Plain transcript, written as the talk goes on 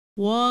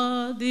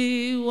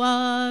Worthy,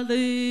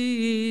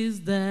 worthy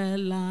is the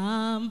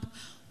Lamb.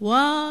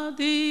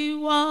 Worthy,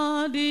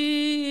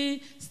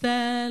 worthy is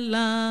the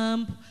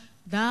Lamb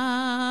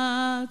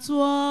that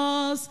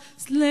was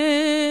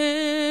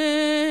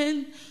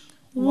slain.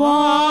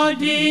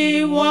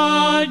 Worthy,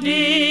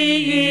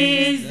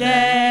 worthy is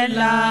the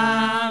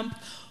Lamb.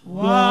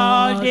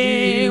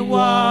 Worthy,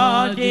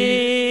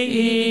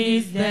 worthy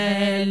is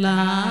the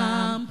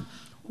Lamb.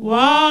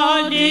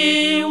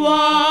 Worthy,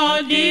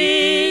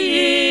 worthy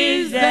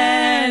is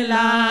the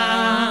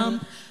Lamb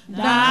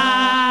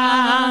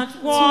that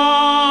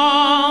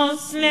was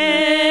slain.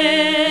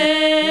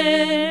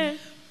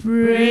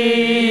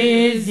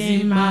 Praise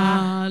Him,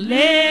 hallelujah.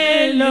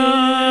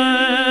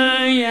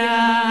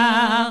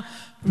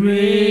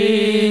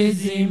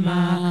 Praise Him,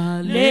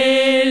 hallelujah.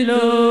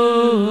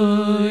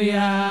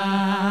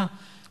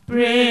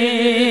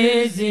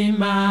 Praise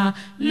Him,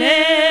 hallelujah.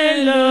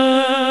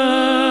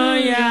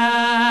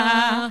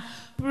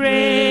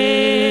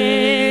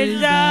 Praise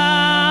the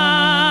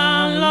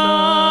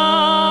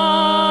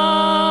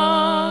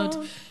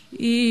Lord.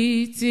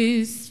 It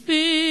is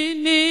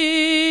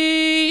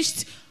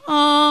finished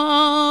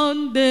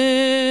on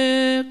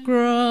the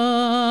cross.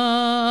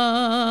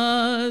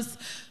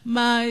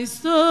 My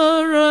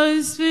sorrow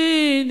is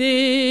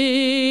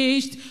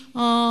finished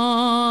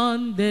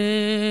on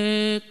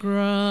the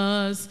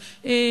cross.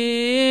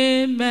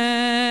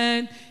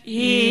 Amen.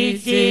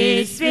 It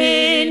is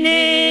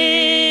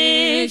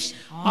finished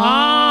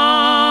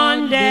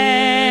on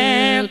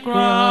the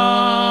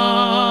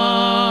cross.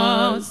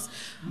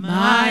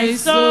 My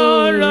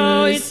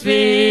sorrow is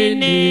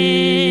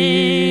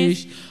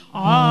finished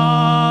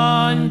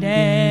on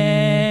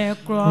the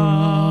cross.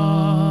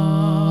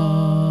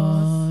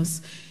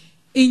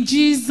 In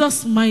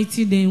Jesus'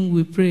 mighty name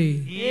we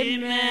pray.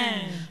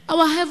 Amen.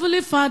 Our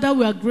Heavenly Father,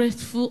 we are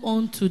grateful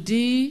unto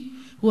Thee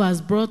who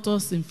has brought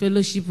us in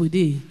fellowship with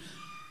Thee.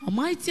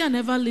 Almighty and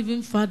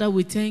ever-living Father,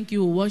 we thank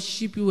You, we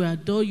worship You, we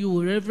adore You,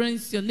 we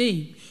reverence Your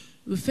name.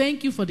 We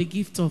thank You for the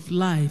gift of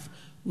life.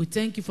 We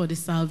thank You for the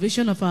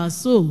salvation of our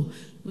soul.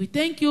 We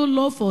thank You,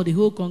 Lord, for the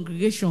whole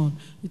congregation.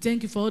 We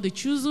thank You for all the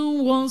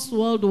chosen ones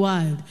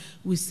worldwide.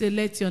 We say,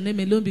 let Your name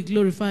alone be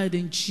glorified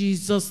in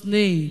Jesus'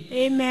 name.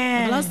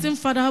 Amen. Everlasting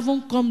Father,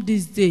 having come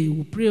this day,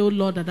 we pray, O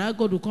Lord, that our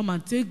God will come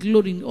and take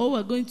glory in all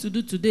we're going to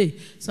do today.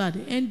 So at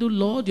the end, O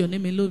Lord, Your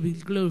name alone be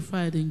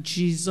glorified in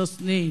Jesus'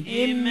 name.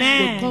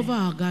 Amen. We cover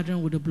our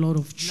gathering with the blood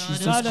of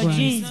Jesus Lord of Christ.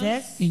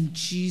 Jesus. In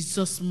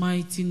Jesus'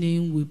 mighty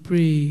name we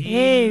pray.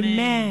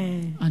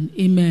 Amen. And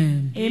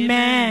amen.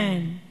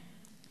 Amen.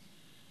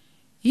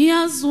 He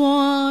has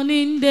won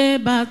in the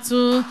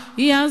battle.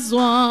 He has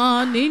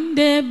won in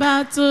the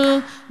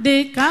battle.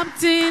 The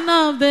captain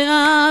of the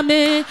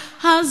army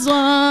has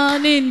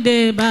won in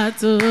the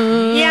battle.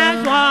 He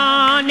has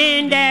won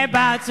in the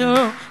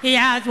battle. He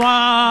has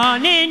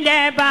won in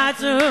the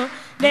battle.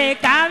 The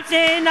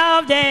captain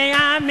of the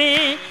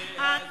army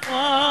has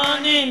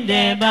won in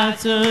the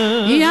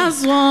battle. He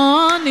has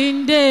won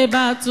in the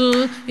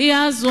battle. He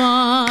has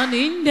won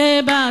in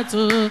the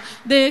battle.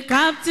 The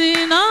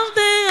captain of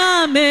the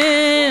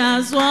army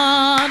has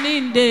won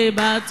in the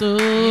battle.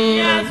 He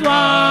has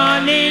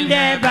won in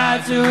the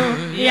battle.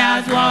 He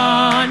has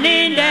won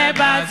in the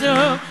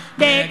battle.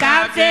 The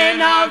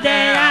captain of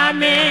the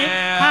army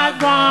has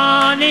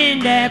won in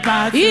the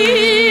battle.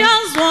 He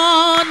has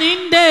won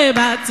in the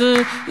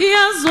battle. He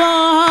has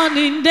won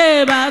in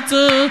the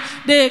battle.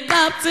 The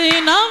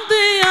captain of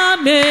the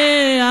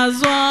army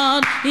has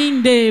won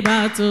in the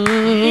battle.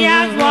 He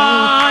has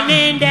won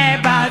in the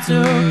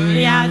battle.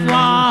 He has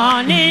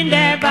won in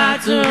the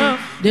battle.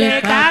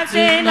 The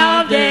captain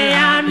of the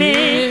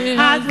army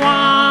has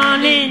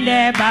won in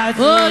the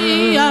battle. Oh,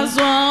 he has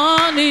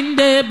won in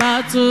the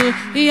battle.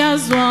 He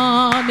has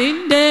won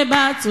in the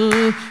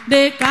battle.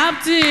 The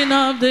captain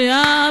of the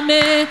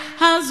army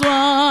has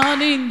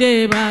won in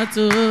the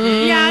battle.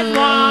 He has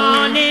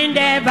won in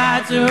the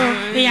battle.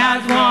 He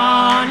has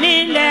won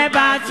in the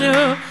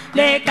battle.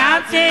 The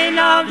captain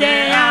of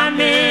the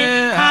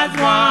army has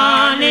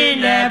won in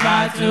the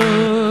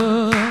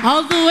battle.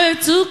 All the way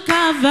to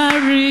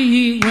Calvary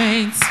he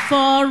went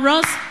for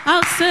us.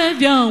 Our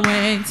Savior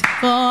went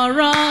for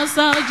us.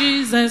 Our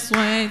Jesus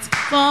went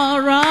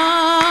for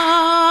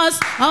us.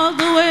 All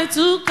the way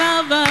to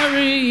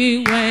Calvary he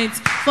went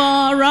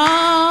for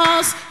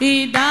us.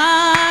 He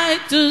died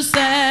to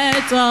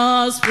set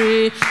us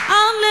free.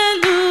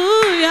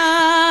 Hallelujah.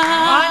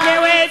 On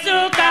the way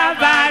to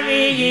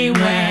Calvary he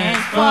went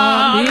for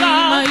me,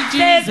 my us.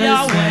 Jesus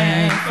Savior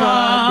went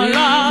for me, us.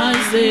 my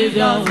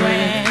Savior went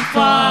went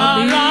for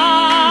me.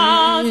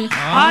 us.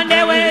 On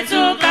the way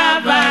to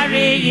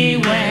Calvary he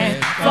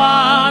went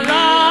for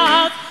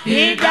us.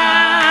 He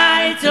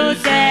died to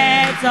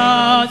set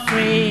us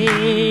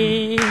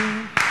free.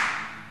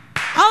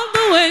 All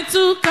the way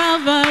to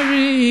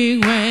Calvary he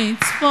went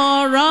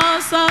for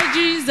us. Our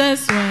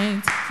Jesus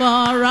went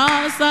for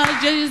us.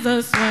 Our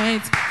Jesus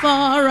went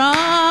for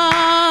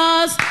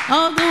us.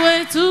 All the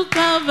way to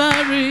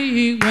Calvary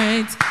he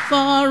went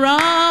for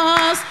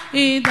us.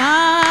 He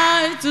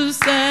died to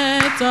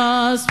set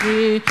us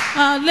free.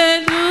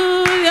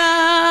 Hallelujah.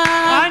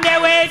 On the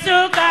way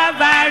to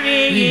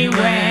Calvary, He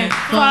went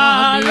for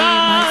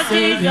us.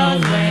 Jesus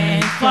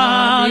went for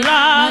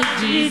us.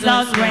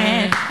 Jesus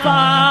went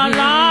for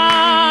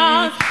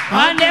us.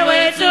 On the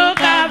way to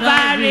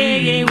Calvary,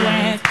 He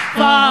went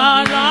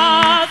for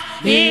us.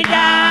 He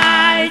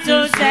died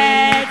to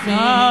set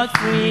us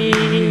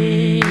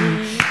free.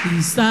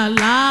 He's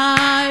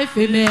alive,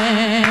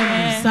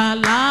 amen. He's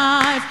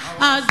alive.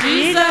 As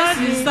Jesus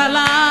is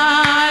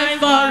alive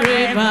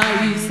forever.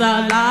 He's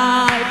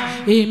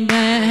alive,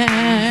 amen.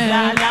 He's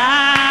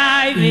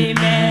alive,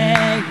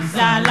 amen. He's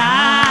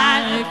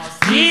alive.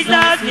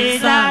 Jesus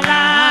is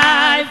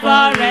alive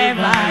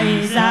forever.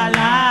 He's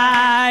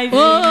alive.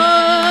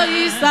 Oh,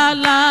 He's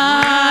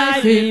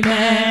alive,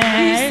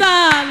 amen. He's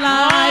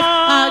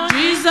alive.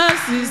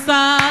 Jesus is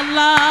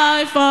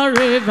alive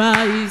forever.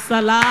 He's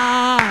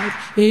alive,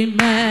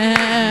 amen.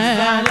 He's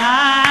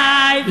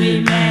alive,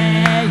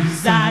 amen.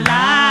 He's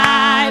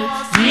alive.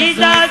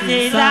 Jesus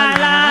is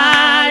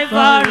alive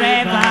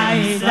forever.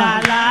 He's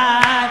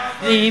alive,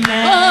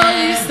 amen. Oh,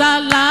 He's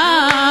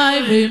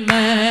alive,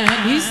 amen.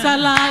 He's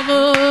alive,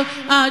 oh,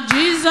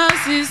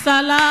 Jesus is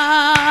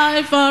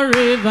alive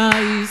forever.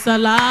 He's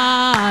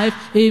alive,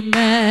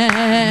 amen.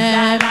 He's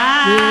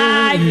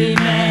alive,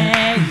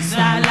 amen. He's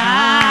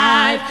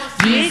alive.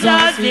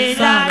 Jesus is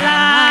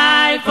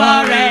alive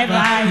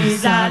forever.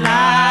 He's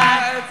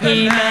alive,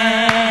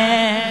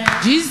 amen.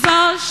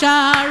 Jesus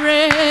shall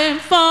reign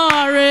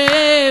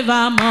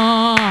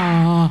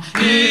forevermore.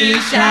 He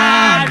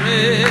shall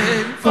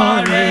reign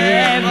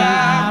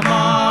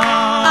forevermore.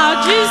 Our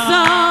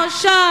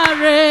Jesus shall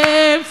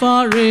reign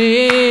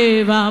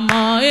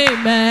forevermore,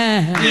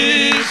 amen.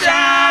 He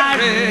shall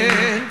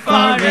reign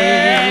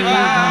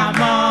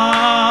forevermore.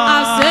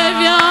 Our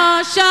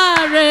Savior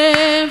shall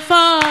reign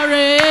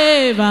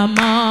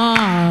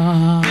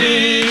forevermore.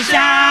 He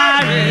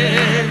shall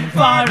reign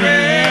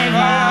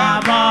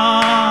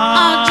forevermore.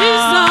 Our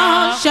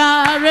Jesus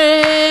shall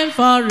reign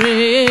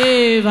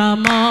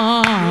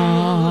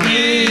forevermore.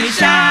 He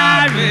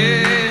shall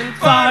reign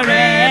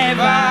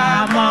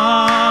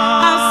forevermore.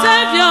 Our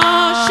Savior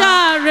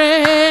shall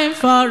reign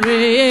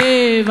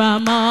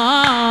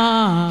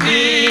forevermore.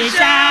 He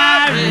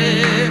shall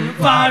reign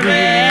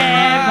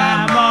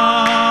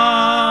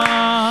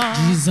forevermore.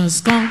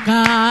 Jesus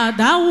conquered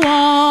the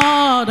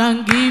world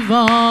and give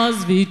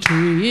us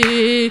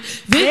victory.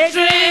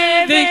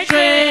 Victory,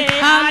 victory,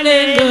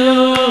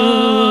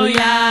 hallelujah.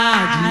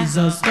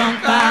 Jesus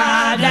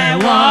conquered the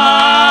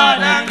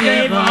world and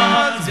give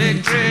us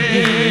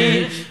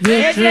victory.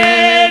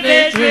 Victory,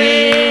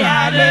 victory,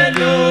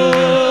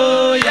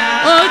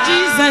 hallelujah. Oh,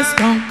 Jesus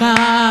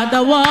conquered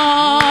the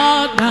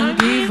world and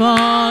give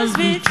us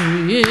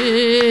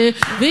victory.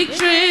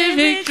 Victory,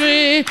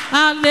 victory,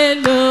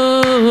 hallelujah.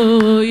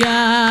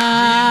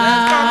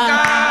 Jesus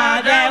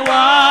conquered the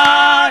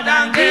world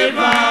and give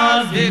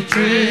us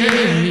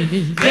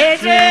victory.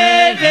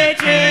 Victory,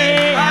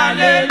 victory,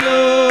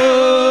 hallelujah.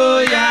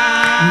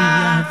 We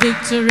are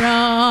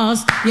victorious,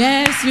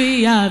 yes,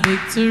 we are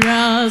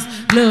victorious.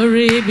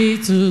 Glory be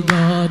to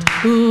God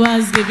who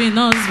has given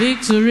us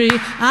victory.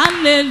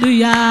 Hallelujah. We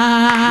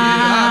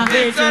are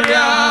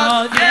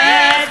victorious,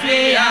 yes,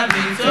 we are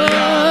victorious.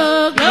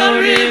 Oh,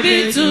 glory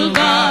be to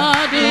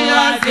God who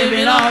has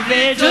given us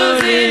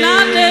victory.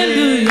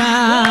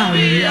 Hallelujah.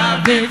 We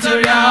are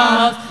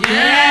victorious,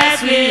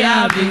 yes, we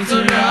are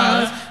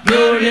victorious.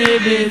 Glory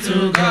be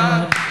to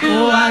God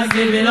who has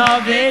given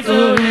us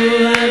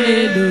victory.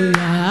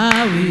 Hallelujah.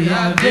 We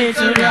are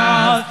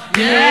victorious,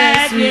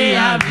 yes, we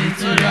are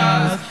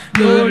victorious.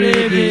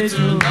 Glory be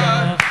to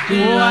God who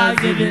has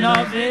given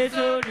us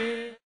victory.